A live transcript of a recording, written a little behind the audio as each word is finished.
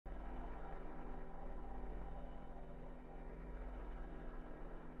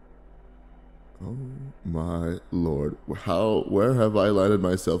Oh my lord. Where have I landed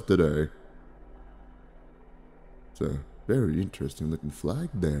myself today? It's a very interesting looking flag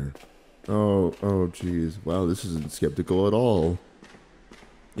there. Oh geez. Wow, this isn't skeptical at all.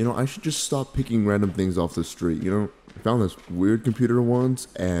 You know, I should just stop picking random things off the street, you know? I found this weird computer once,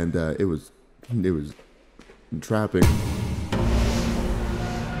 and it was entrapping.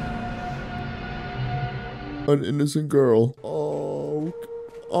 An innocent girl. Oh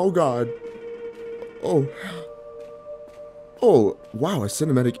god. Oh, wow, a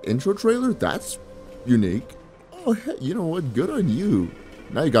cinematic intro trailer? That's unique. Oh, hey, you know what? Good on you.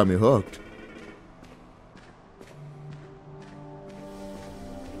 Now you got me hooked.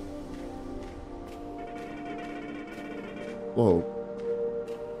 Whoa.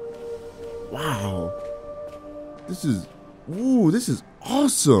 Wow. This is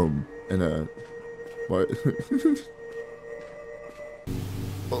awesome. And what?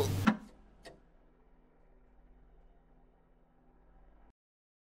 Oh.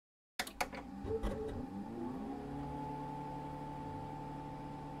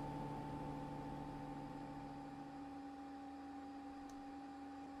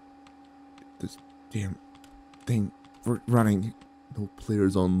 This damn thing for running. No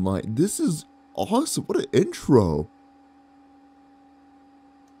players online. This is awesome. What an intro.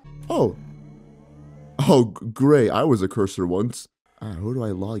 Oh, great. I was a cursor once. Who do I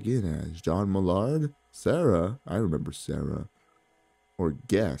log in as? John Millard? Sarah? I remember Sarah. Or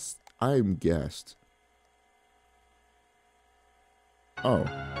guest. I'm guest. Oh.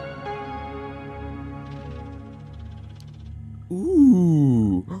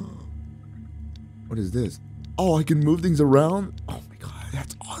 Ooh. What is this? Oh, I can move things around? Oh my god,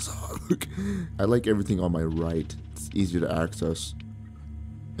 that's awesome. I like everything on my right. It's easier to access.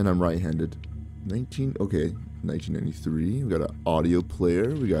 And I'm right-handed. 1993. We got an audio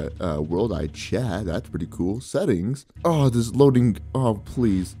player. We got world-eye chat. That's pretty cool. Settings. Oh, this loading. Oh,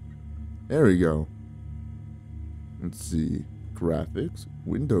 please. There we go. Let's see. Graphics.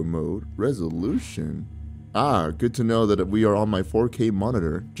 Window mode. Resolution. Good to know that we are on my 4K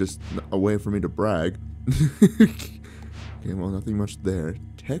monitor. Just a way for me to brag. Okay, well, nothing much there.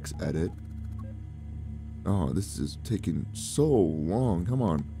 Text edit. Oh, this is taking so long. Come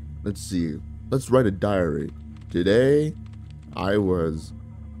on. Let's see. Let's write a diary. Today, I was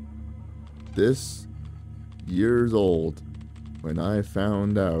this years old when I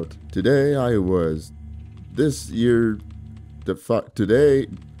found out. Today, I was this year. Today.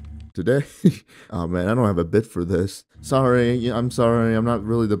 Oh man, I don't have a bit for this. Sorry. I'm sorry. I'm not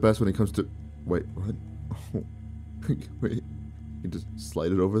really the best when it comes to. Wait, what? Oh, wait. You just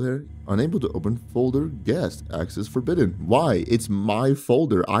slide it over there. Unable to open folder guest. Access forbidden. Why? It's my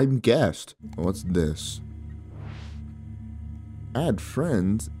folder. I'm guest. What's this? Add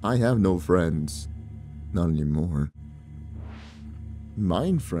friends. I have no friends. Not anymore.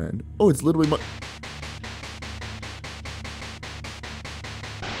 Mine friend. Oh, it's literally my.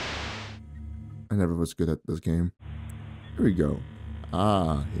 I never was good at this game. Here we go.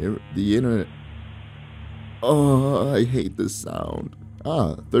 Here the internet. Oh, I hate this sound.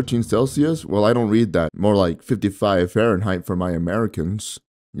 13 Celsius? Well, I don't read that. More like 55 Fahrenheit for my Americans.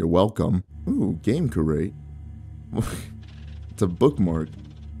 You're welcome. Ooh, game curate. It's a bookmark.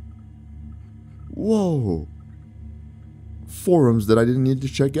 Whoa. Forums that I didn't need to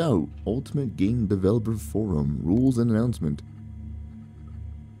check out. Ultimate Game Developer Forum. Rules and announcement.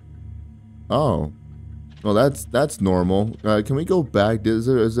 Oh. Well, that's normal. Can we go back? Is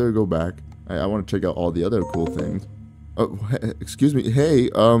there a go back? I want to check out all the other cool things. Oh, excuse me. Hey,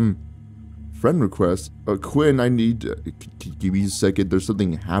 friend request. Quinn, I need. Give me a second. There's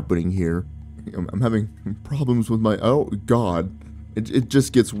something happening here. I'm having problems with my. Oh God, it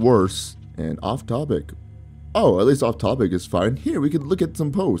just gets worse. And off topic. Oh, at least off topic is fine. Here, we could look at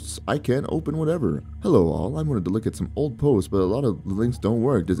some posts. I can open whatever. Hello all. I wanted to look at some old posts, but a lot of the links don't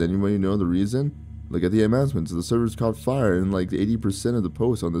work. Does anybody know the reason? Look at the announcements. The servers caught fire and like 80% of the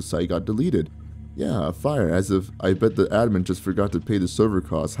posts on the site got deleted. Yeah, a fire. As if I bet the admin just forgot to pay the server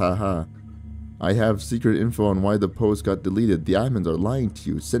costs. Haha. I have secret info on why the post got deleted. The admins are lying to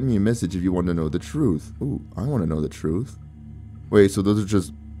you. Send me a message if you want to know the truth. Ooh, I want to know the truth. Wait, so those are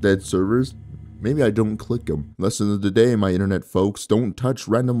just dead servers? Maybe I don't click them. Lesson of the day, my internet folks. Don't touch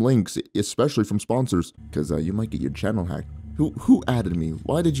random links, especially from sponsors, because you might get your channel hacked. Who added me?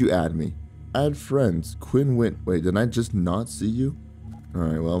 Why did you add me? Add friends. Quinn went. Wait, did I just not see you?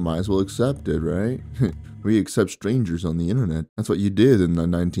 Alright, well, might as well accept it, right? We accept strangers on the internet. That's what you did in the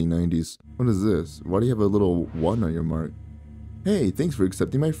 1990s. What is this? Why do you have a little 1 on your mark? Hey, thanks for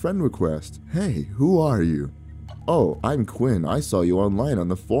accepting my friend request. Hey, who are you? Oh, I'm Quinn. I saw you online on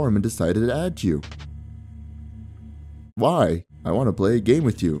the forum and decided to add you. Why? I want to play a game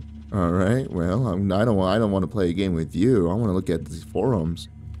with you. Alright, well, I don't want to play a game with you. I want to look at these forums.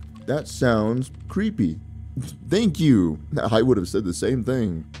 That sounds creepy. Thank you. I would have said the same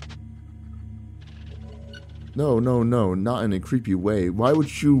thing. No, not in a creepy way. Why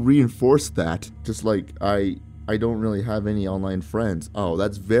would you reinforce that? Just like, I don't really have any online friends. Oh,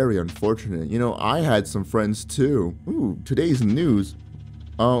 that's very unfortunate. You know, I had some friends too. Ooh, today's news.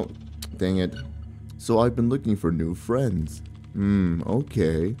 Oh, dang it. So I've been looking for new friends.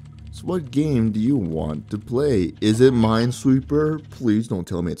 Okay. So what game do you want to play? Is it Minesweeper? Please don't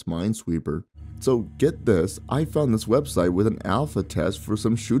tell me it's Minesweeper. So get this, I found this website with an alpha test for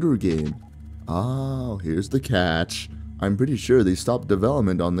some shooter game. Oh, here's the catch. I'm pretty sure they stopped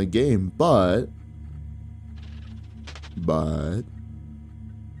development on the game, but the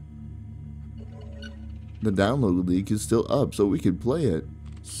download link is still up, so we could play it.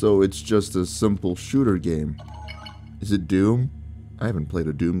 So it's just a simple shooter game. Is it Doom? I haven't played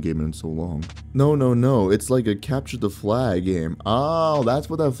a Doom game in so long. No, it's like a capture the flag game. Oh, that's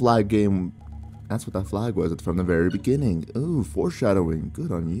what that flag was from the very beginning. Ooh, foreshadowing.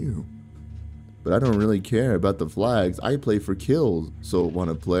 Good on you. But I don't really care about the flags. I play for kills. So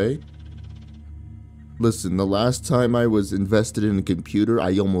wanna play? Listen, the last time I was invested in a computer,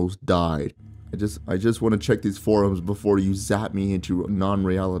 I almost died. I just want to check these forums before you zap me into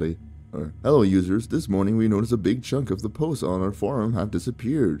non-reality. Hello users, this morning we noticed a big chunk of the posts on our forum have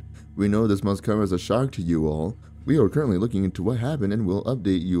disappeared. We know this must come as a shock to you all. We are currently looking into what happened and will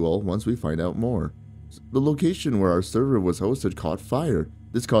update you all once we find out more. The location where our server was hosted caught fire.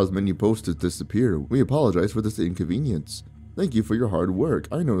 This caused many posts to disappear. We apologize for this inconvenience. Thank you for your hard work.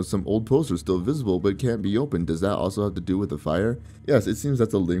 I noticed some old posts are still visible but can't be opened. Does that also have to do with the fire? Yes, it seems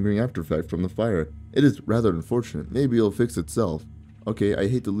that's a lingering after effect from the fire. It is rather unfortunate. Maybe it'll fix itself. Okay, I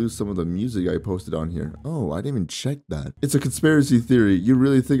hate to lose some of the music I posted on here. Oh, I didn't even check that. It's a conspiracy theory. You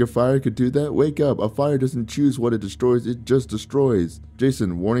really think a fire could do that? Wake up. A fire doesn't choose what it destroys, it just destroys.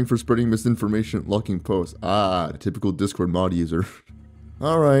 Jason, warning for spreading misinformation, locking posts. Ah, typical Discord mod user.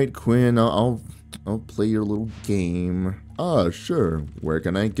 Alright, Quinn, I'll play your little game. Ah, sure. Where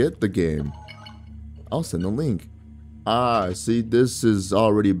can I get the game? I'll send the link. Ah, see, this is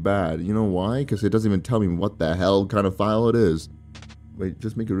already bad. You know why? Because it doesn't even tell me what the hell kind of file it is. Wait,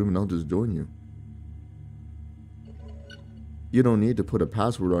 just make a room and I'll just join you. You don't need to put a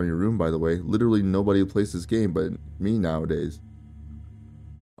password on your room, by the way. Literally nobody plays this game but me nowadays.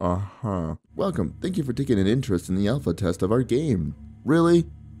 Welcome. Thank you for taking an interest in the alpha test of our game. Really?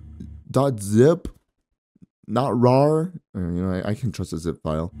 .zip? Not RAR? You know, I can trust a zip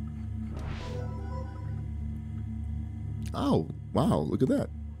file. Oh, wow, look at that.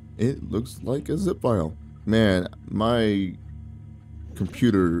 It looks like a zip file. Man, my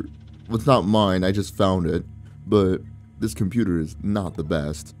computer, well, it's not mine, I just found it, but this computer is not the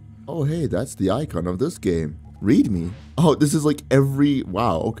best. Oh, hey, that's the icon of this game. Read me. Oh, this is like every,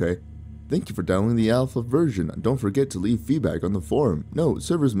 wow, okay. Thank you for downloading the alpha version. Don't forget to leave feedback on the forum. No,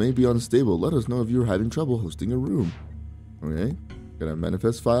 servers may be unstable. Let us know if you're having trouble hosting a room. Okay, got a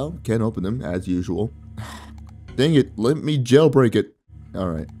manifest file. Can't open them as usual. Dang it, let me jailbreak it.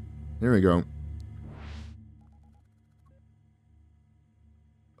 Alright, here we go.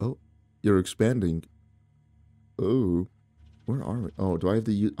 Oh, you're expanding. Oh, where are we? Oh, do I have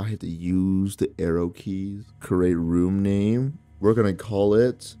to use, I have to use the arrow keys. Create room name. We're gonna call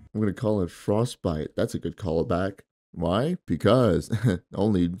it, I'm gonna call it Frostbite. That's a good callback. Why? Because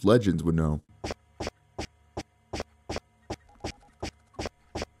only legends would know.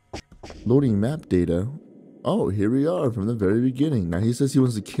 Loading map data. Oh, here we are from the very beginning. Now he says he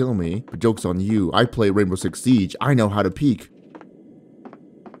wants to kill me, but joke's on you. I play Rainbow Six Siege. I know how to peek.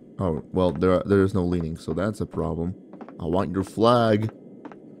 Oh, well, there is no leaning, so that's a problem. I want your flag.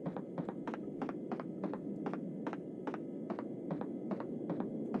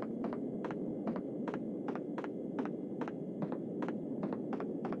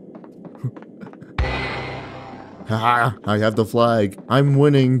 Haha, I have the flag. I'm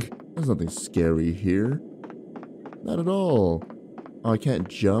winning. There's nothing scary here. Not at all. Oh, I can't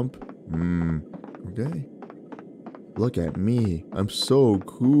jump? Okay. Look at me. I'm so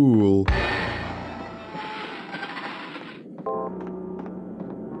cool.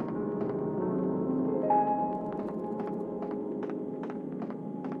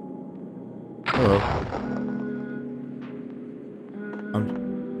 Hello.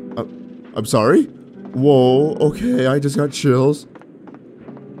 I'm sorry? Whoa, okay, I just got chills.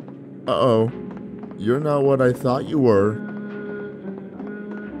 Uh-oh. You're not what I thought you were.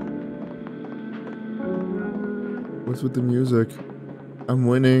 What's with the music? I'm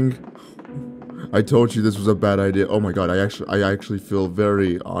winning. I told you this was a bad idea. Oh my god, I actually feel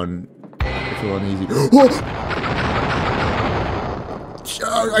very I feel uneasy. Oh!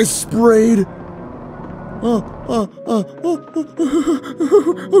 I sprayed. Oh god, oh god,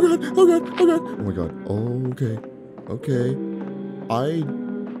 oh god. Oh my god. Okay. Okay. I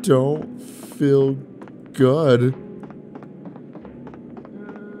don't feel good.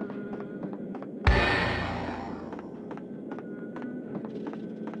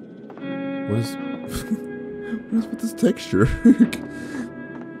 What is what is with this texture?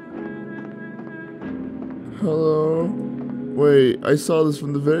 Hello? Wait, I saw this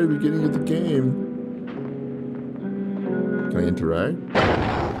from the very beginning of the game. Can I interact?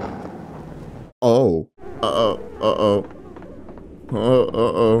 Oh. Uh-oh. Uh-oh.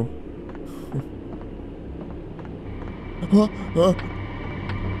 Uh-oh.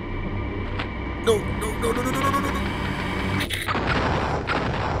 No, no, no, no, no, no, no, no, no.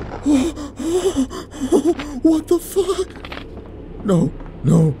 What the fuck? No,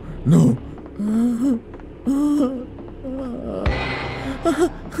 no, no.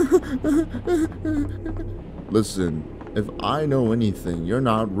 Listen, if I know anything, you're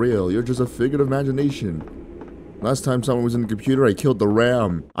not real. You're just a figment of imagination. Last time someone was in the computer, I killed the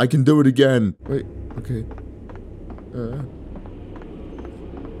RAM. I can do it again. Wait, okay.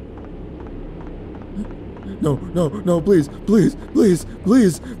 No, no, no, please, please, please,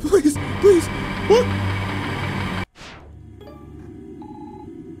 please, please, please. What?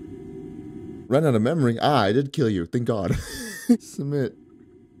 Ran out of memory. Ah, I did kill you. Thank God. Submit.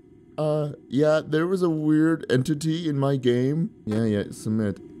 Yeah, there was a weird entity in my game. Yeah,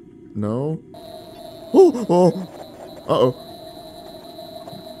 submit. No. Oh. Uh-oh.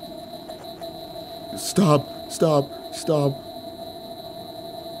 Stop.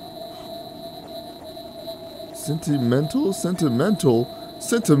 Sentimental?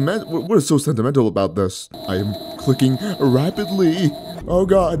 What is so sentimental about this? I am clicking rapidly. Oh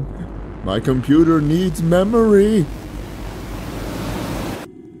god. My computer needs memory.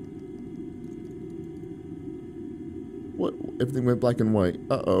 What? Everything went black and white.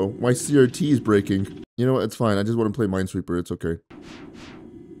 Uh-oh. My CRT is breaking. You know what? It's fine. I just want to play Minesweeper. It's okay.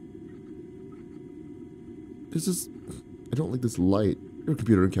 I don't like this light. Your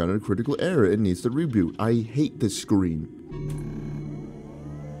computer encountered a critical error. It needs to reboot. I hate this screen.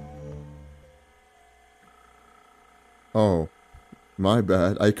 Oh. My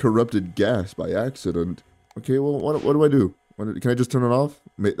bad. I corrupted gas by accident. Okay, well, what do I do? Can I just turn it off?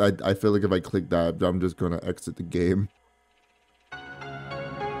 I feel like if I click that, I'm just gonna exit the game.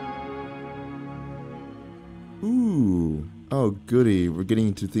 Ooh. Oh, goody. We're getting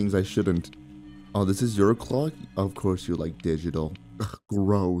into things I shouldn't. Oh, this is your clock? Of course you like digital. Ugh,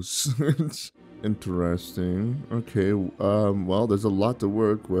 gross. Interesting. Okay, well, there's a lot to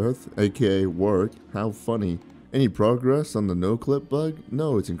work with, aka work. How funny. Any progress on the no-clip bug?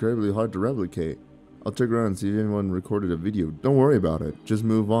 No, it's incredibly hard to replicate. I'll check around and see if anyone recorded a video. Don't worry about it. Just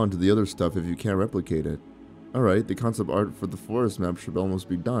move on to the other stuff if you can't replicate it. Alright, the concept art for the forest map should almost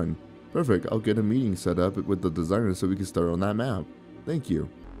be done. Perfect, I'll get a meeting set up with the designer so we can start on that map. Thank you.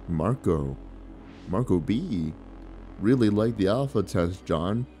 Marco B. Really liked the alpha test,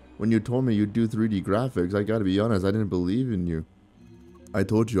 John. When you told me you'd do 3D graphics, I gotta be honest, I didn't believe in you. I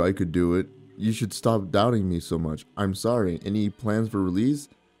told you I could do it. You should stop doubting me so much. I'm sorry. Any plans for release?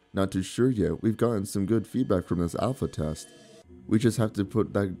 Not too sure yet. We've gotten some good feedback from this alpha test. We just have to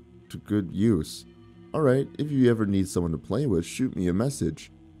put that to good use. Alright, if you ever need someone to play with, shoot me a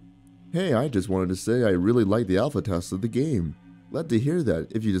message. Hey, I just wanted to say I really like the alpha test of the game. Glad to hear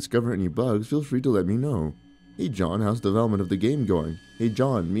that. If you discover any bugs, feel free to let me know. Hey John, how's development of the game going? Hey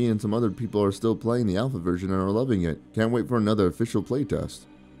John, me and some other people are still playing the alpha version and are loving it. Can't wait for another official playtest.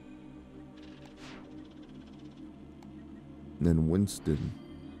 And then Winston.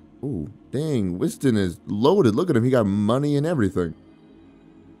 Oh, dang, Winston is loaded. Look at him, he got money and everything.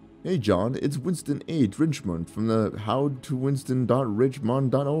 Hey John, it's Winston H. Richmond from the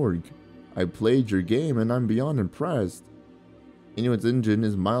howtowinston.richmond.org. I played your game and I'm beyond impressed. Anyone's engine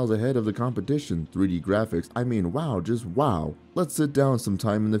is miles ahead of the competition. 3D graphics, I mean wow, just wow. Let's sit down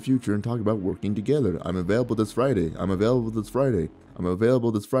sometime in the future and talk about working together. I'm available this Friday.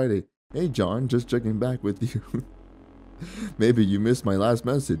 Hey John, just checking back with you. Maybe you missed my last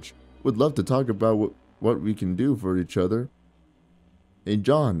message. Would love to talk about what we can do for each other. Hey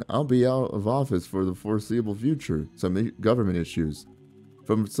John, I'll be out of office for the foreseeable future. Some government issues.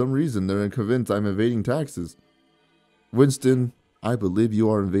 For some reason, they're convinced I'm evading taxes. Winston, I believe you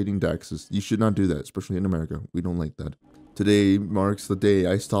are evading taxes. You should not do that, especially in America. We don't like that. Today marks the day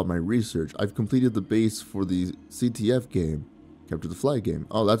I stopped my research. I've completed the base for the CTF game. Capture the flag game.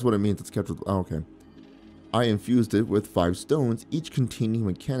 Oh, that's what it means. It's capture the... Oh, okay. I infused it with 5 stones, each containing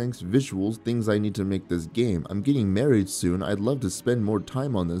mechanics, visuals, things I need to make this game. I'm getting married soon. I'd love to spend more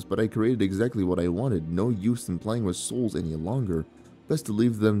time on this, but I created exactly what I wanted. No use in playing with souls any longer. Best to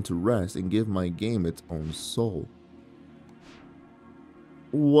leave them to rest and give my game its own soul.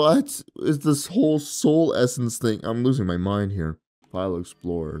 What is this whole soul essence thing? I'm losing my mind here. File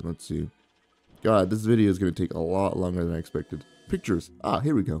Explorer. Let's see. God, this video is going to take a lot longer than I expected. Pictures. Ah,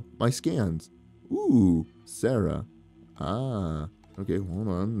 here we go. My scans. Ooh, Sarah. Ah, okay, hold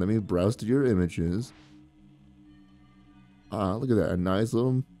on. Let me browse to your images. Ah, look at that. A nice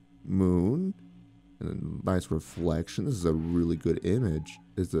little moon. And a nice reflection. This is a really good image.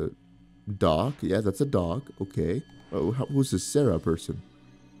 It's a dock. Yeah, that's a dock. Okay. Oh, who's this Sarah person?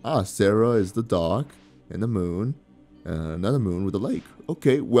 Ah, Sarah is the dock and the moon. Another moon with a lake.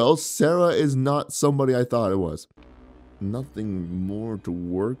 Okay, well, Sarah is not somebody I thought it was. Nothing more to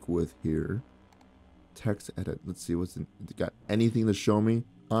work with here. Text edit. Let's see what's in. Got anything to show me?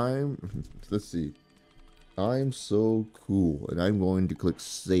 Let's see. I'm so cool, and I'm going to click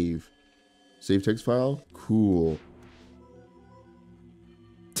save. Save text file? Cool.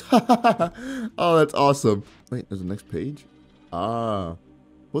 Oh, that's awesome. Wait, there's the next page? Ah.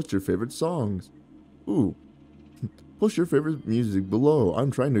 What's your favorite songs? Ooh. Post your favorite music below.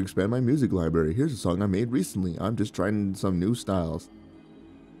 I'm trying to expand my music library. Here's a song I made recently. I'm just trying some new styles.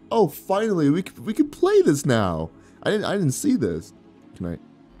 Oh, finally, we can play this now. I didn't see this. Can I?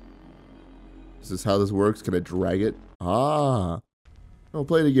 Is this how this works? Can I drag it? Ah. Oh,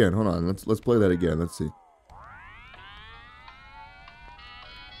 play it again. Hold on. Let's play that again. Let's see.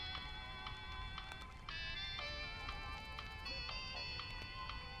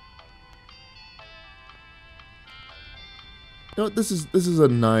 You know, this is a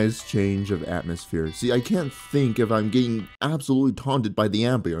nice change of atmosphere. See, I can't think if I'm getting absolutely taunted by the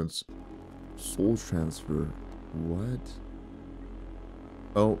ambience. Soul transfer. What?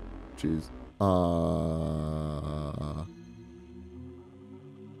 Oh, jeez.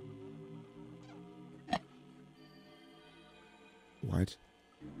 What?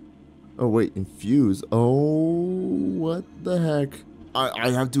 Oh wait, infuse. Oh, what the heck? I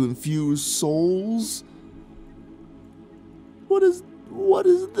have to infuse souls? What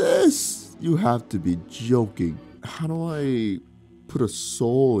is this? You have to be joking. How do I put a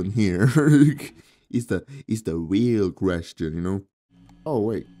soul in here? It's the real question, you know? Oh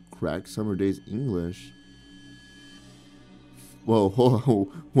wait, crack summer days English. Whoa,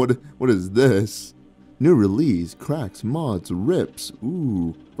 what is this? New release, cracks, mods, rips.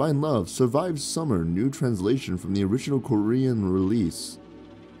 Ooh, Find Love, Survive Summer, new translation from the original Korean release.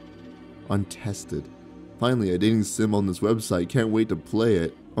 Untested. Finally, a dating sim on this website. Can't wait to play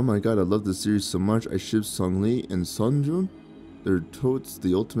it. Oh my god, I love this series so much. I ship Sungli and Sunjun. They're totes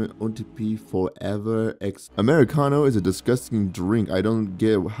the ultimate OTP forever. Americano is a disgusting drink. I don't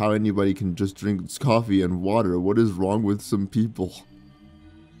get how anybody can just drink coffee and water. What is wrong with some people?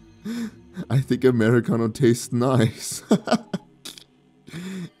 I think Americano tastes nice.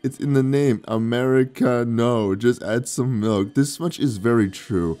 It's in the name. Americano. Just add some milk. This much is very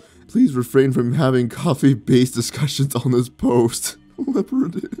true. Please refrain from having coffee-based discussions on this post.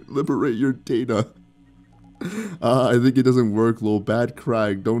 Liberate your data. I think it doesn't work, lol. Bad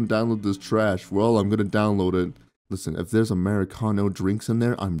crack. Don't download this trash. Well, I'm gonna download it. Listen, if there's Americano drinks in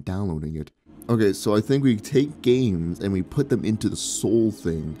there, I'm downloading it. Okay, so I think we take games and we put them into the soul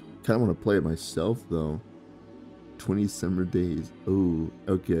thing. Kinda wanna play it myself, though. 20 summer days. Oh,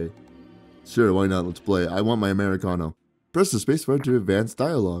 okay. Sure, why not? Let's play. I want my Americano. Press the spacebar to advance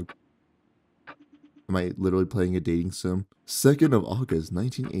dialogue. Am I literally playing a dating sim? 2nd of August,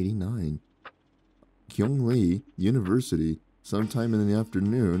 1989. Kyunglee University. Sometime in the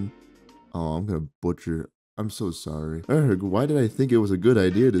afternoon. Oh, I'm gonna butcher. I'm so sorry. Erg, why did I think it was a good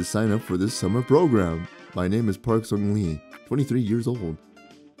idea to sign up for this summer program? My name is Park Sung Lee, 23 years old.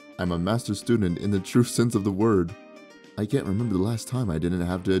 I'm a master's student in the true sense of the word. I can't remember the last time I didn't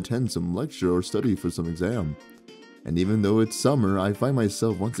have to attend some lecture or study for some exam. And even though it's summer, I find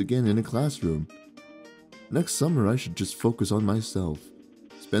myself once again in a classroom. Next summer, I should just focus on myself.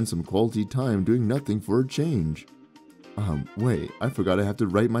 Spend some quality time doing nothing for a change. Wait, I forgot I have to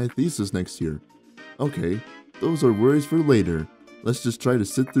write my thesis next year. Okay, those are worries for later. Let's just try to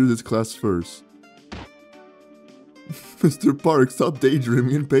sit through this class first. Mr. Park, stop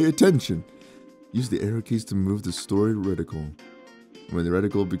daydreaming and pay attention. Use the arrow keys to move the story reticle. When the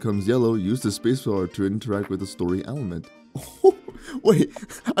reticle becomes yellow, use the spacebar to interact with the story element. Oh, wait,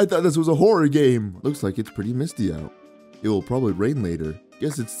 I thought this was a horror game. Looks like it's pretty misty out. It will probably rain later.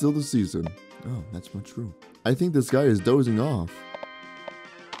 Guess it's still the season. Oh, that's not true. I think this guy is dozing off.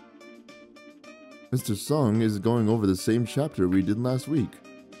 Mr. Song is going over the same chapter we did last week.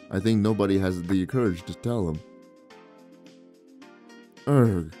 I think nobody has the courage to tell him.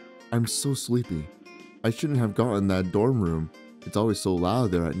 Urgh, I'm so sleepy. I shouldn't have gotten that dorm room. It's always so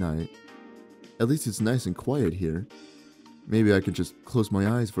loud there at night. At least it's nice and quiet here. Maybe I could just close my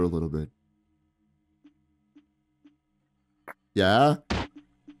eyes for a little bit. Yeah?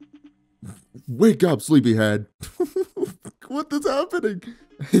 Wake up, sleepyhead! What is happening?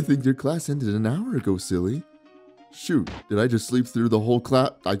 I think your class ended an hour ago, silly. Shoot, did I just sleep through the whole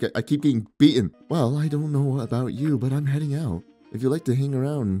class? I keep getting beaten. Well, I don't know about you, but I'm heading out. If you like to hang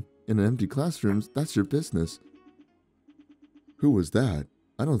around in an empty classroom, that's your business. Who was that?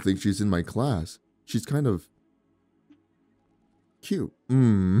 I don't think she's in my class. She's kind of cute.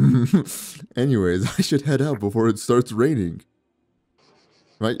 Anyways, I should head out before it starts raining.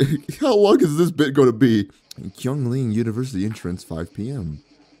 Right? How long is this bit going to be? Kyungling University entrance, 5 p.m.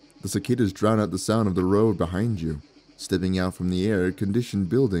 The cicadas drown out the sound of the road behind you. Stepping out from the air-conditioned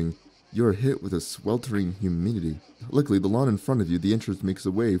building, you are hit with a sweltering humidity. Luckily, the lawn in front of you, the entrance makes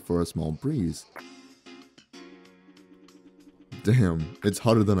a way for a small breeze. Damn, it's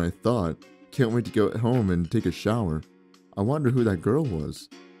hotter than I thought. Can't wait to go home and take a shower. I wonder who that girl was.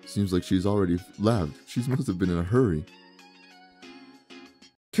 Seems like she's already left. She must have been in a hurry.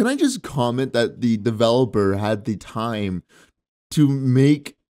 Can I just comment that the developer had the time to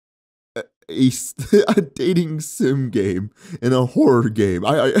make a dating sim game and a horror game?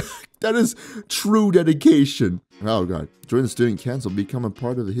 That is true dedication. Oh god. Join the student council, become a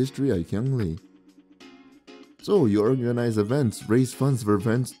part of the history at Kyungli. So you organize events, raise funds for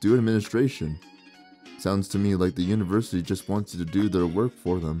events, do administration. Sounds to me like the university just wants you to do their work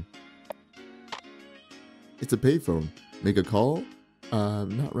for them. It's a payphone. Make a call?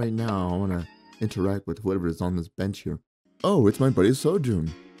 Not right now. I want to interact with whoever is on this bench here. Oh, it's my buddy Sojun.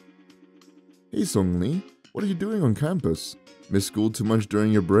 Hey Songli, what are you doing on campus? Miss school too much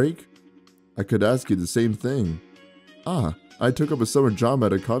during your break? I could ask you the same thing. Ah, I took up a summer job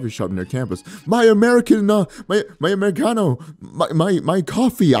at a coffee shop near campus. My Americano, my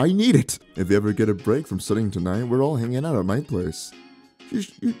coffee, I need it. If you ever get a break from studying tonight, we're all hanging out at my place.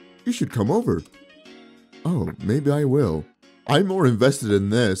 You should come over. Oh, maybe I will. I'm more invested in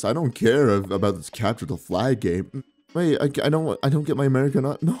this. I don't care about this capture the flag game. Wait, I don't get my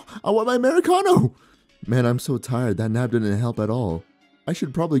Americano. No, I want my Americano. Man, I'm so tired. That nap didn't help at all. I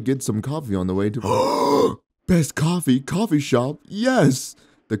should probably get some coffee on the way to... Best coffee shop. Yes!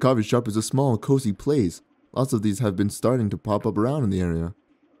 The coffee shop is a small, cozy place. Lots of these have been starting to pop up around in the area.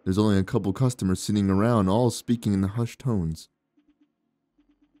 There's only a couple customers sitting around, all speaking in hushed tones.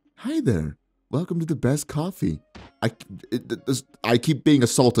 Hi there. Welcome to the best coffee. I keep being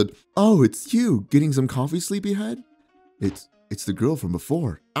assaulted. Oh, it's you. Getting some coffee, sleepyhead? It's the girl from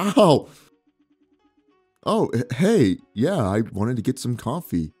before. Ow! Oh, hey. Yeah, I wanted to get some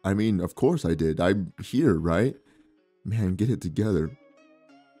coffee. I mean, of course I did. I'm here, right? Man, get it together.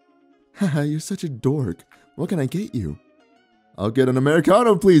 Haha, you're such a dork. What can I get you? I'll get an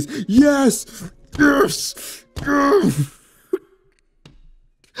Americano, please. Yes! Yes!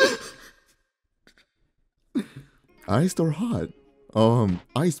 Iced or hot?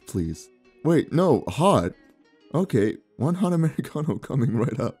 Iced, please. Wait, no, hot. Okay, one hot Americano coming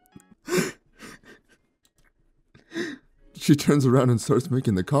right up. She turns around and starts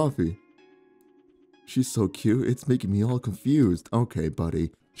making the coffee. She's so cute, it's making me all confused. Okay,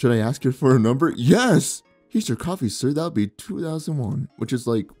 buddy. Should I ask her for a number? Yes! Here's your coffee, sir. That'll be 2001, which is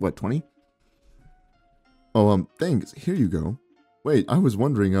like, what, 20? Oh, thanks. Here you go. Wait, I was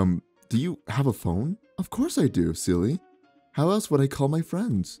wondering, do you have a phone? Of course I do, silly. How else would I call my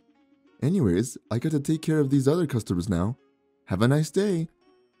friends? Anyways, I got to take care of these other customers now. Have a nice day.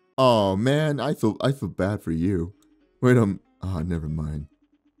 Oh man, I feel bad for you. Wait, never mind.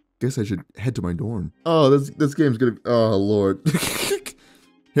 Guess I should head to my dorm. Oh, this game's gonna, oh lord.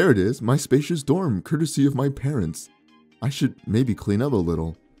 Here it is, my spacious dorm, courtesy of my parents. I should maybe clean up a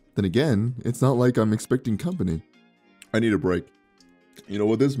little. Then again, it's not like I'm expecting company. I need a break. You know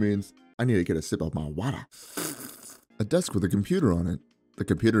what this means? I need to get a sip of my water. A desk with a computer on it. The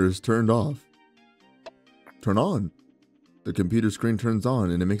computer is turned off. Turn on. The computer screen turns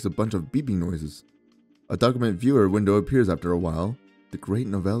on and it makes a bunch of beeping noises. A document viewer window appears after a while. The Great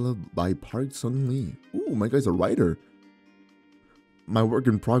Novella by Park Sung-lee. Ooh, my guy's a writer. My work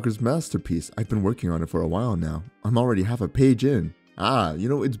in progress masterpiece. I've been working on it for a while now. I'm already half a page in. Ah, you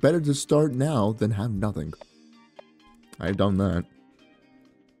know, it's better to start now than have nothing. I've done that.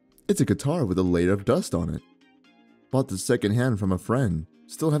 It's a guitar with a layer of dust on it. Bought this secondhand from a friend.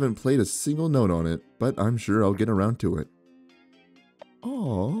 Still haven't played a single note on it, but I'm sure I'll get around to it.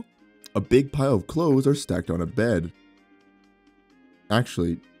 Aww. A big pile of clothes are stacked on a bed.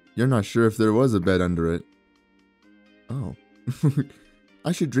 Actually, you're not sure if there was a bed under it. Oh.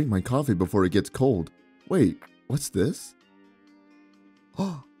 I should drink my coffee before it gets cold. Wait, what's this?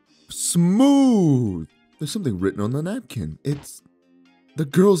 Oh, smooth! There's something written on the napkin. It's the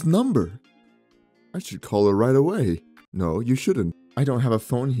girl's number. I should call her right away. No, you shouldn't. I don't have a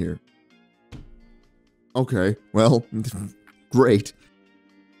phone here. Okay, well, great.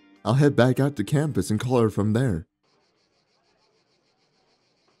 I'll head back out to campus and call her from there.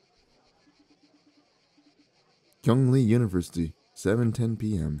 Kyungli University, 7:10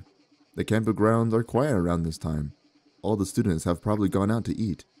 p.m. The campgrounds are quiet around this time. All the students have probably gone out to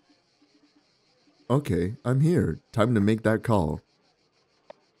eat. Okay, I'm here. Time to make that call.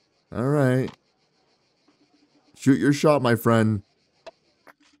 Alright. Shoot your shot, my friend.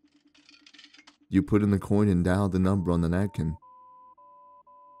 You put in the coin and dial the number on the napkin.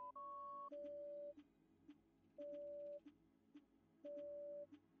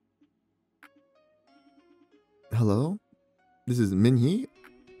 Hello? This is Minhee?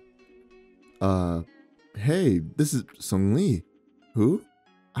 Hey, this is Sung Lee. Who?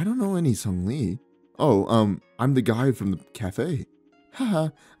 I don't know any Sung Lee. Oh, I'm the guy from the cafe. Haha,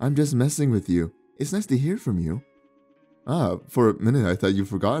 I'm just messing with you. It's nice to hear from you. Ah, for a minute I thought you'd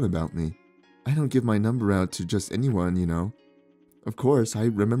forgotten about me. I don't give my number out to just anyone, you know. Of course, I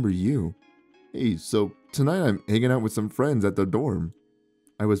remember you. Hey, so tonight I'm hanging out with some friends at the dorm.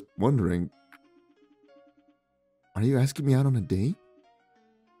 I was wondering, are you asking me out on a date?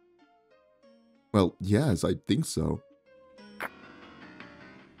 Well, yes, I think so.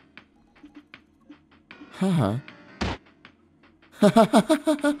 Haha.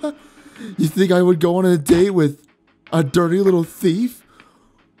 You think I would go on a date with a dirty little thief?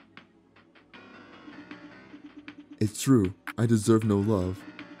 It's true. I deserve no love.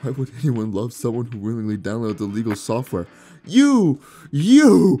 Why would anyone love someone who willingly downloads illegal software? You!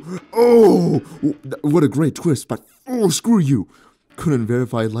 Oh! What a great twist, but oh, screw you! Couldn't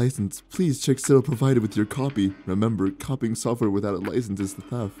verify license. Please check still provided with your copy. Remember, copying software without a license is the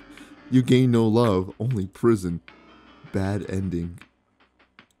theft. You gain no love, only prison. Bad ending.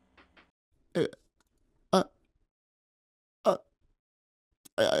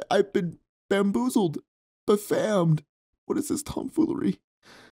 I've been bamboozled, befamed. What is this tomfoolery?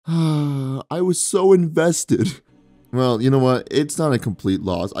 I was so invested. Well, you know what? It's not a complete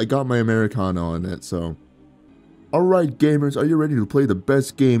loss. I got my Americano on it, so. Alright, gamers, are you ready to play the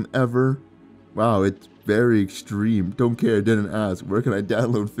best game ever? Wow, it's very extreme. Don't care, didn't ask. Where can I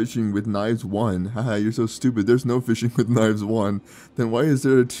download Fishing with Knives 1? Haha, you're so stupid. There's no Fishing with Knives 1. Then why is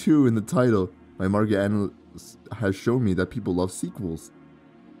there a 2 in the title? My market analyst has shown me that people love sequels.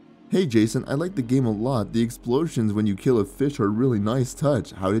 Hey Jason, I like the game a lot. The explosions when you kill a fish are a really nice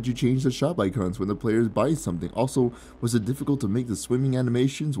touch. How did you change the shop icons when the players buy something? Also, was it difficult to make the swimming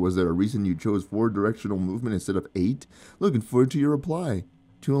animations? Was there a reason you chose 4 directional movement instead of 8? Looking forward to your reply.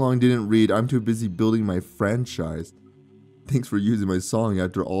 Too long didn't read. I'm too busy building my franchise. Thanks for using my song.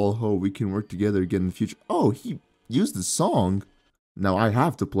 After all, hope we can work together again in the future. Oh, he used the song. Now I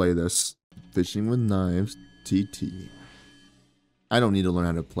have to play this. Fishing with Knives, TT. I don't need to learn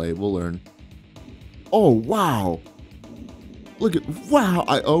how to play. We'll learn. Oh, wow. Look at, wow.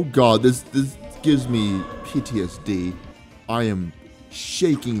 Oh God, this gives me PTSD. I am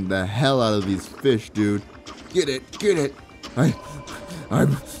shaking the hell out of these fish, dude. Get it.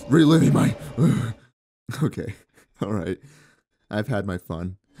 I'm reliving my, okay. All right. I've had my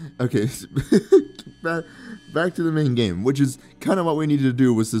fun. Okay. back to the main game, which is kind of what we needed to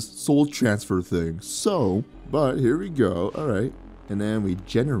do was this soul transfer thing. So, but here we go. All right. And then we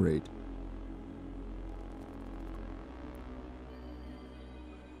generate.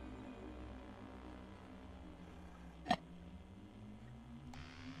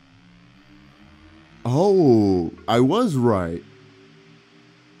 Oh, I was right.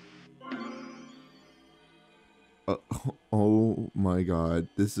 Oh my God,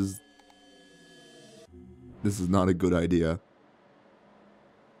 this is not a good idea.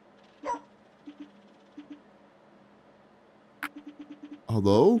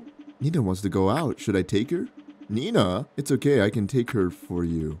 Hello? Nina wants to go out. Should I take her? Nina? It's okay, I can take her for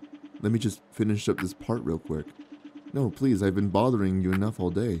you. Let me just finish up this part real quick. No, please, I've been bothering you enough all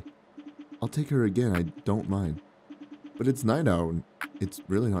day. I'll take her again, I don't mind. But it's night out and it's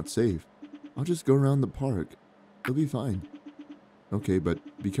really not safe. I'll just go around the park. It'll be fine. Okay, but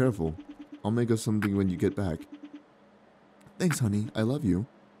be careful. I'll make us something when you get back. Thanks, honey. I love you.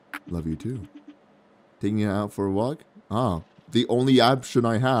 Love you too. Taking it out for a walk? Ah, the only option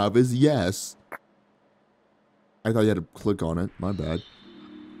I have is yes. I thought you had to click on it. My bad.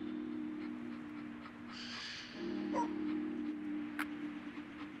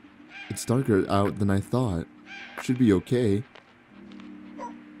 It's darker out than I thought. Should be okay.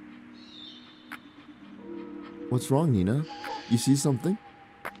 What's wrong, Nina? You see something?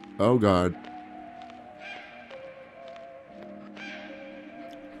 Oh god.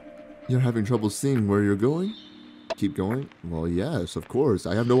 You're having trouble seeing where you're going? Keep going? Well, yes, of course.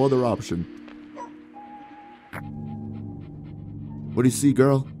 I have no other option. What do you see,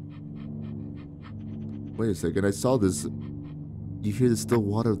 girl? Wait a second, I saw this. You hear the still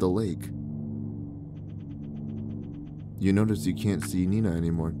water of the lake. You notice you can't see Nina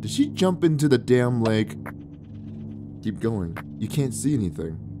anymore. Did she jump into the damn lake? Keep going. You can't see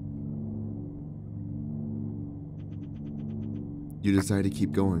anything. You decide to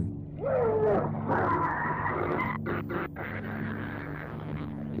keep going.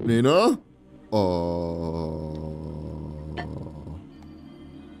 Nina? Oh.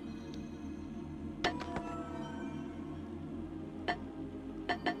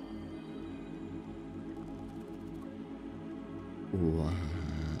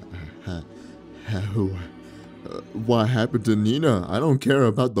 What happened to Nina? I don't care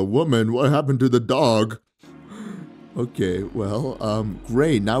about the woman. What happened to the dog? Okay, well,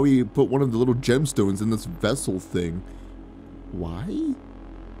 great. Now we put one of the little gemstones in this vessel thing. Why?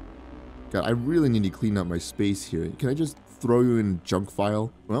 God, I really need to clean up my space here. Can I just throw you in a junk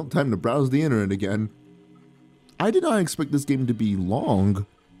file? Well, time to browse the internet again. I did not expect this game to be long.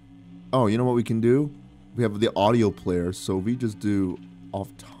 Oh, you know what we can do? We have the audio player, so we just do off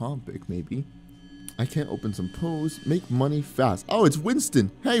topic, maybe. I can't open some posts. Make money fast. Oh, it's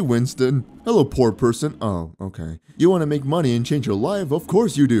Winston. Hey, Winston. Hello, poor person. Oh, okay. You want to make money and change your life? Of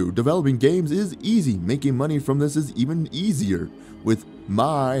course you do. Developing games is easy. Making money from this is even easier with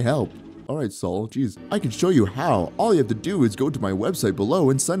my help. Alright, Saul. Jeez. I can show you how. All you have to do is go to my website below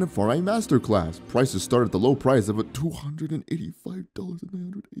and sign up for my masterclass. Prices start at the low price of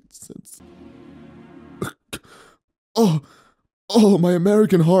 $285.908. Oh, my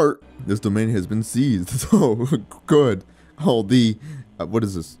American heart. This domain has been seized. Oh, good. Oh, what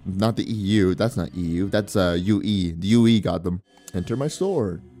is this? Not the EU. That's not EU. That's, UE. The UE got them. Enter my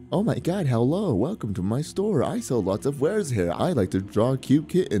store. Oh my god, hello. Welcome to my store. I sell lots of wares here. I like to draw cute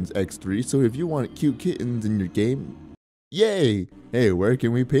kittens, X3. So if you want cute kittens in your game, yay. Hey, where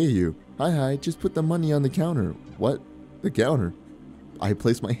can we pay you? Hi, just put the money on the counter. What? The counter? I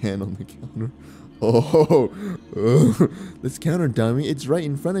place my hand on the counter. Oh, this counter, dummy. It's right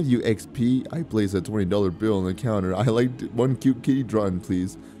in front of you, XP. I place a $20 bill on the counter. I like one cute kitty drawn,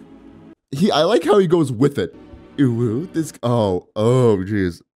 please. I like how he goes with it. Ooh, this. Oh,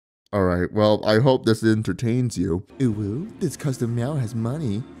 jeez. All right. Well, I hope this entertains you. Ooh, this custom meow has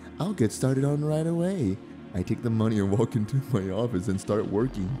money. I'll get started on right away. I take the money and walk into my office and start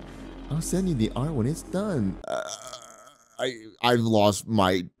working. I'll send you the art when it's done. I've lost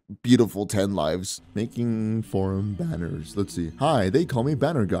my beautiful 10 lives. Making forum banners. Let's see. Hi, they call me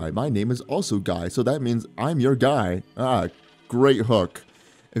Banner Guy. My name is also Guy, so that means I'm your guy. Ah, great hook.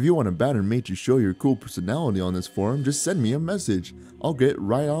 If you want a banner made to show your cool personality on this forum, just send me a message. I'll get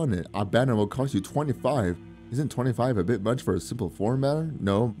right on it. A banner will cost you 25. Isn't 25 a bit much for a simple forum banner?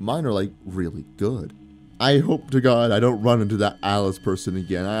 No, mine are like really good. I hope to God I don't run into that Alice person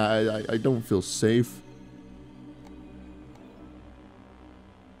again. I don't feel safe.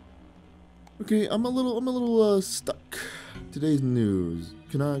 Okay, I'm a little stuck. Today's news.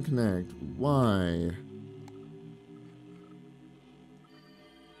 Cannot connect. Why?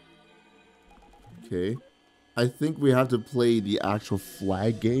 Okay. I think we have to play the actual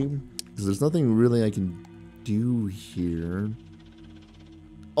flag game, because there's nothing really I can do here.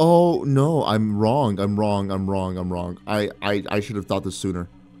 Oh, no, I'm wrong. I should have thought this sooner.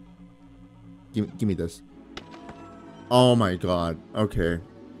 Give me this. Oh my god. Okay.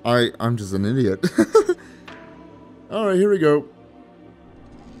 I'm just an idiot. Alright, here we go.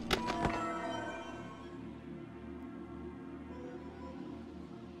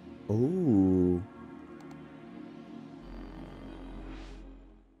 Oh.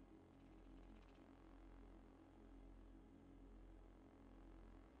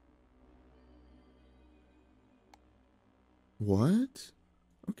 What?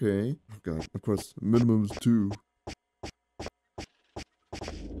 Okay. Oh god, of course, minimum's 2.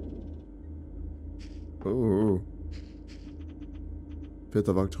 Oh. 5th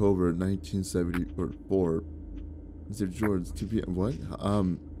of October, 1974. Mr. George, 2 p.m. What?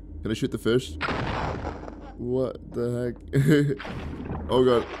 Can I shoot the fish? What the heck? Oh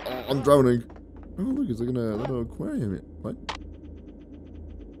god, oh, I'm drowning. Oh, look, it's like in a little aquarium. What?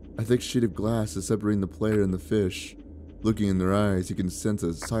 A thick sheet of glass is separating the player and the fish. Looking in their eyes, you can sense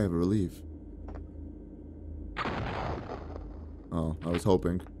a sigh of relief. Oh, I was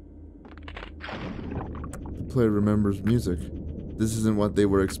hoping. The player remembers music. This isn't what they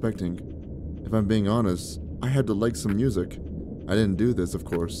were expecting. If I'm being honest, I had to like some music. I didn't do this, of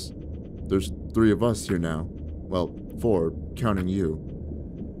course. There's 3 of us here now. Well, 4, counting you.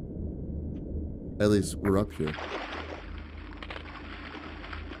 At least we're up here.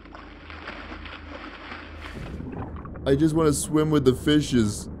 I just want to swim with the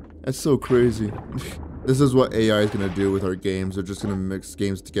fishes. That's so crazy. This is what AI is going to do with our games. They're just going to mix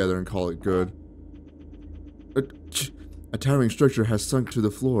games together and call it good. A towering structure has sunk to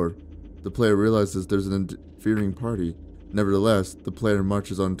the floor. The player realizes there's an interfering party. Nevertheless, the player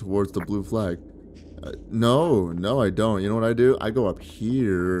marches on towards the blue flag. No, I don't. You know what I do? I go up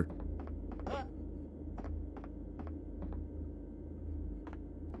here.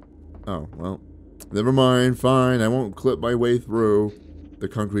 Oh, well. Never mind, fine. I won't clip my way through. The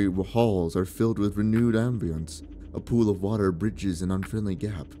concrete halls are filled with renewed ambience. A pool of water bridges an unfriendly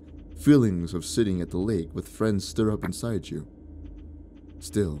gap. Feelings of sitting at the lake with friends stir up inside you.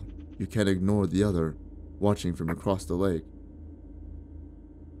 Still, you can't ignore the other, watching from across the lake.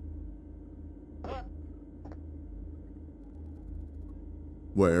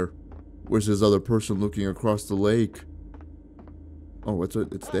 Where? Where's this other person looking across the lake? Oh, it's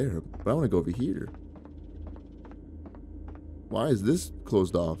there, but I want to go over here. Why is this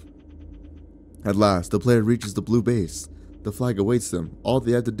closed off? At last, the player reaches the blue base. The flag awaits them. All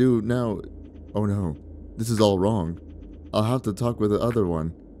they have to do now... Oh no, this is all wrong. I'll have to talk with the other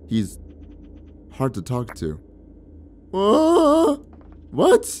one. He's hard to talk to.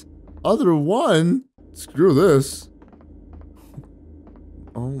 What? Other one? Screw this.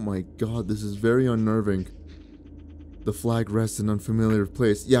 Oh my god, this is very unnerving. The flag rests in an unfamiliar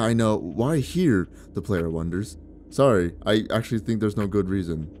place. Yeah, I know. Why here? The player wonders. Sorry, I actually think there's no good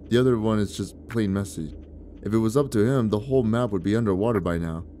reason. The other one is just plain messy. If it was up to him, the whole map would be underwater by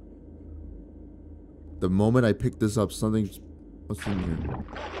now. The moment I pick this up, something's... What's in here?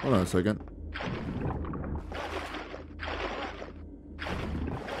 Hold on a second.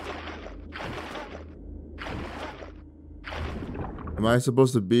 Am I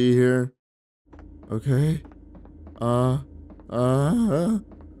supposed to be here? Okay. Oh,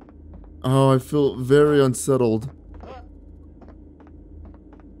 I feel very unsettled.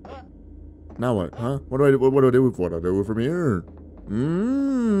 Now what, huh? What do I do? What do I do? What do I do from here?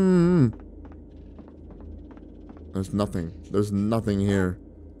 There's nothing. There's nothing here.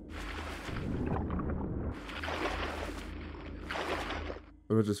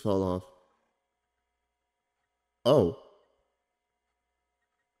 What if it just fell off? Oh.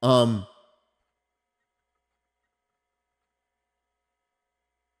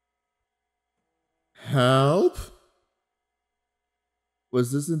 Help?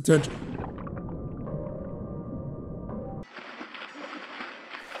 Was this intention?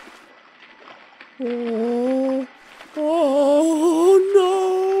 Oh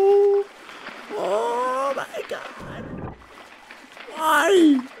no! Oh my god!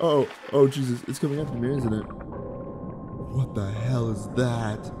 Why? Oh Jesus! It's coming up to me, isn't it? What the hell is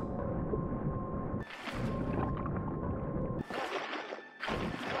that?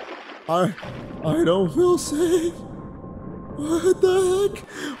 I don't feel safe. What the heck?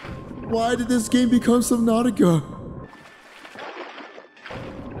 Why did this game become Subnautica?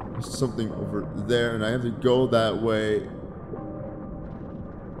 There's something over there and I have to go that way.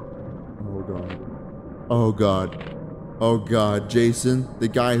 Oh god. Oh god. Oh god, Jason, the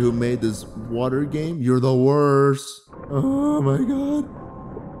guy who made this water game, you're the worst. Oh my god.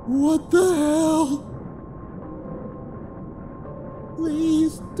 What the hell?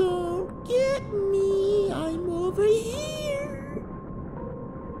 Please don't get me. I'm over here.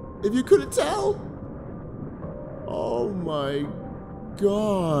 If you couldn't tell. Oh my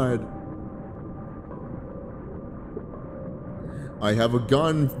god. I have a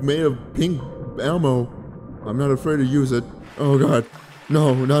gun made of pink ammo. I'm not afraid to use it. Oh god. No,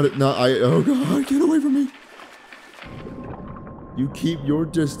 oh god, get away from me. You keep your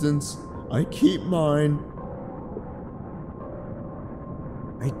distance. I keep mine.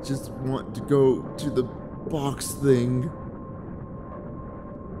 I just want to go to the box thing.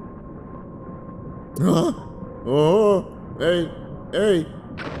 Oh, hey.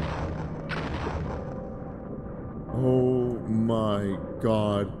 Oh my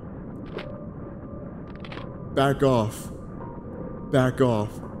god. Back off. Back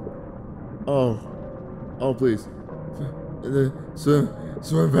off. Oh, please.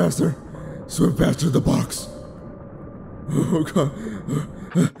 Swim faster. Swim faster, the box! Oh god.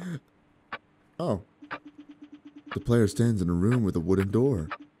 Oh. The player stands in a room with a wooden door.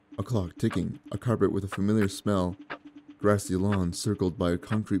 A clock ticking, a carpet with a familiar smell. Grassy lawn circled by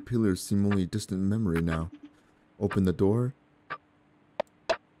concrete pillars seem only a distant memory now. Open the door.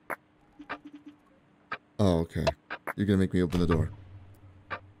 Oh, okay. You're gonna make me open the door.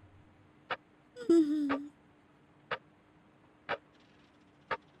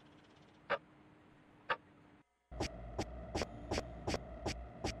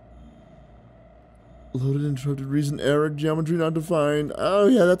 Loaded interrupted reason error, geometry not defined. Oh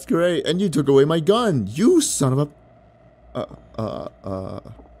yeah, that's great. And you took away my gun. You son of a...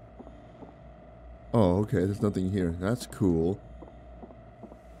 Oh, okay, there's nothing here. That's cool.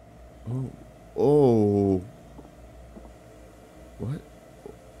 Oh. Oh. What?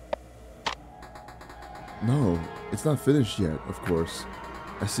 No, it's not finished yet, of course.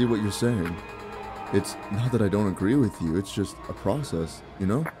 I see what you're saying. It's not that I don't agree with you, it's just a process, you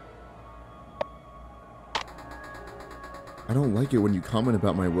know? I don't like it when you comment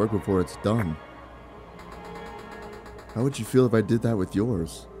about my work before it's done. How would you feel if I did that with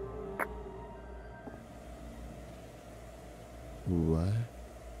yours? What?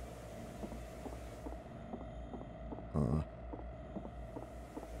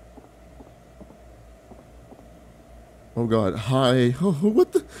 Oh god, hi. Oh,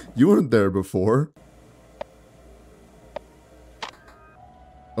 what the? You weren't there before.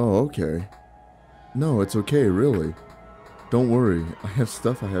 Oh, okay. No, it's okay, really. Don't worry, I have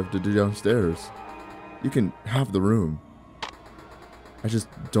stuff I have to do downstairs. You can have the room. I just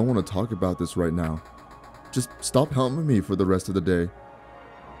don't want to talk about this right now. Just stop helping me for the rest of the day.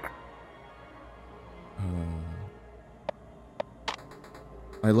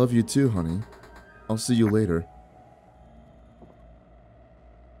 I love you too, honey. I'll see you later.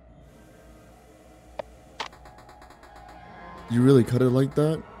 You really cut it like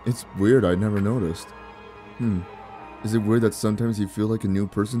that? It's weird, I never noticed. Is it weird that sometimes you feel like a new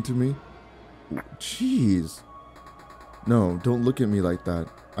person to me? Jeez. No, don't look at me like that.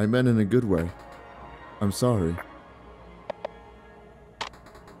 I meant in a good way. I'm sorry.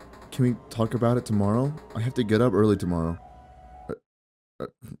 Can we talk about it tomorrow? I have to get up early tomorrow.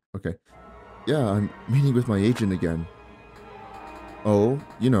 Okay. Yeah, I'm meeting with my agent again. Oh,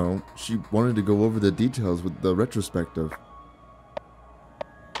 you know, she wanted to go over the details with the retrospective.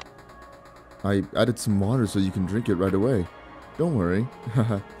 I added some water so you can drink it right away. Don't worry.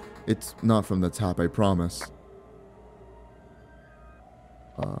 It's not from the tap, I promise.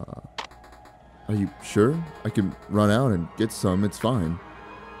 Are you sure? I can run out and get some, it's fine.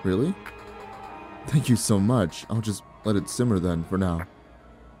 Really? Thank you so much. I'll just let it simmer then, for now.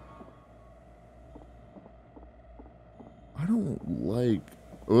 I don't like...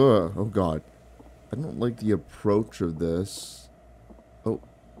 Ugh, oh god. I don't like the approach of this. Oh,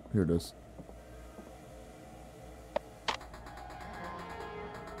 here it is.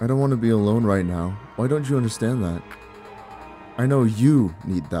 I don't want to be alone right now. Why don't you understand that? I know you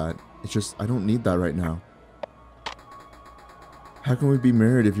need that. It's just, I don't need that right now. How can we be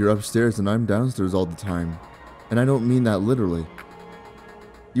married if you're upstairs and I'm downstairs all the time? And I don't mean that literally.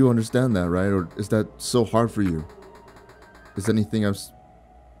 You understand that, right? Or is that so hard for you? Is anything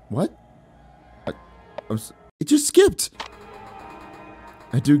What? It just skipped!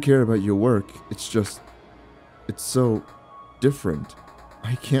 I do care about your work. It's just... It's so... different.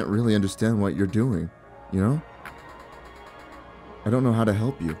 I can't really understand what you're doing, you know? I don't know how to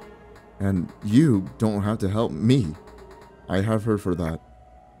help you. And you don't have to help me. I have her for that.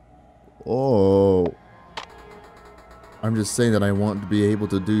 Oh. I'm just saying that I want to be able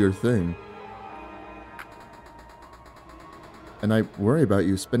to do your thing. And I worry about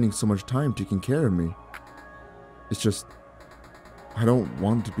you spending so much time taking care of me. It's just... I don't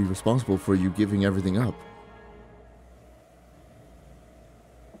want to be responsible for you giving everything up.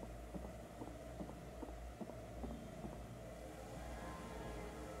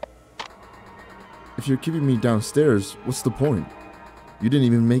 If you're keeping me downstairs, what's the point? You didn't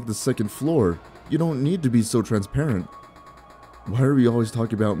even make the second floor. You don't need to be so transparent. Why are we always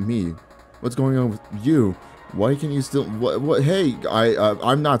talking about me? What's going on with you? Why can't you still... What? Hey,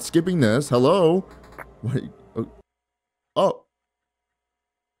 I'm not skipping this. Hello? What? Oh.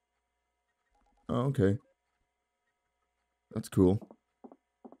 Oh, okay. That's cool.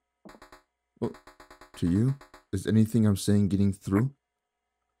 Well, to you? Is anything I'm saying getting through?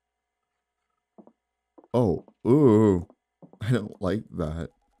 Oh, ooh, I don't like that.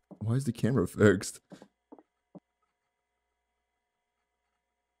 Why is the camera fixed?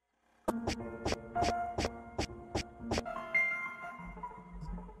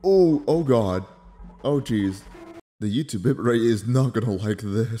 Oh god. Oh jeez. The YouTube bitrate is not gonna like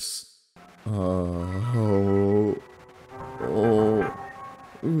this. Oh. Oh.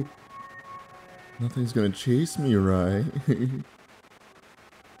 Ooh. Nothing's gonna chase me, right?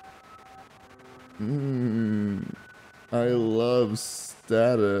 I love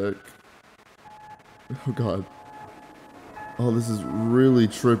static. Oh god. Oh, this is really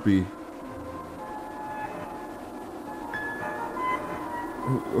trippy.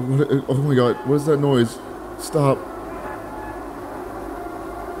 Oh my god, what is that noise? Stop.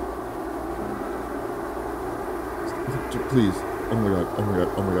 Please. Oh my god, oh my god,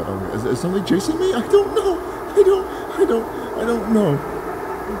 oh my god, oh my god. Is something chasing me? I don't know. I don't know.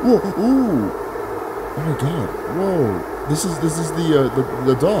 Whoa, ooh. Oh my god, whoa. This is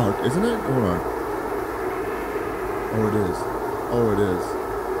the dog, isn't it? Hold on. Oh, it is. Oh, it is.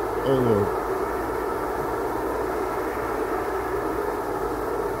 Oh lord.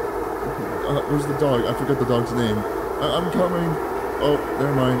 Where's the dog? I forgot the dog's name. I'm coming. Oh,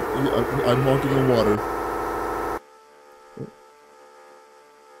 never mind. I'm walking in water.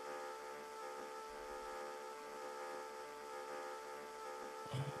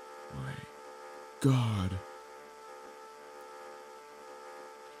 Oh my god.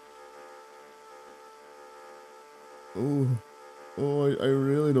 Oh, I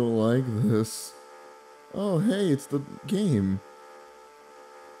really don't like this. Oh, hey, it's the game.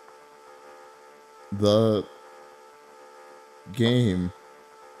 The game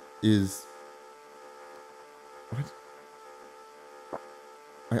is... What?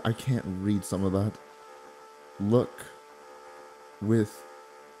 I can't read some of that. Look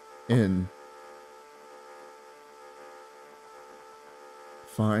within.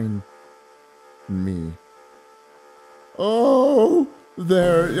 Find me. Oh,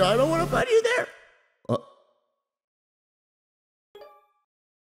 there. I don't want to find you there.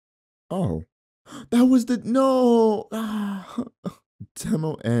 Oh, that was the no.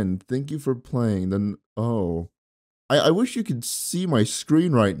 Demo end. Thank you for playing. Then oh. I wish you could see my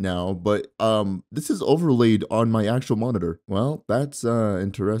screen right now, but this is overlaid on my actual monitor. Well, that's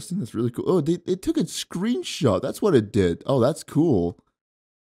interesting. That's really cool. Oh, they took a screenshot. That's what it did. Oh, that's cool.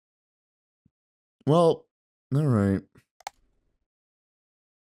 Well, all right.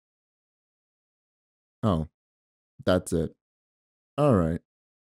 Oh, that's it. All right.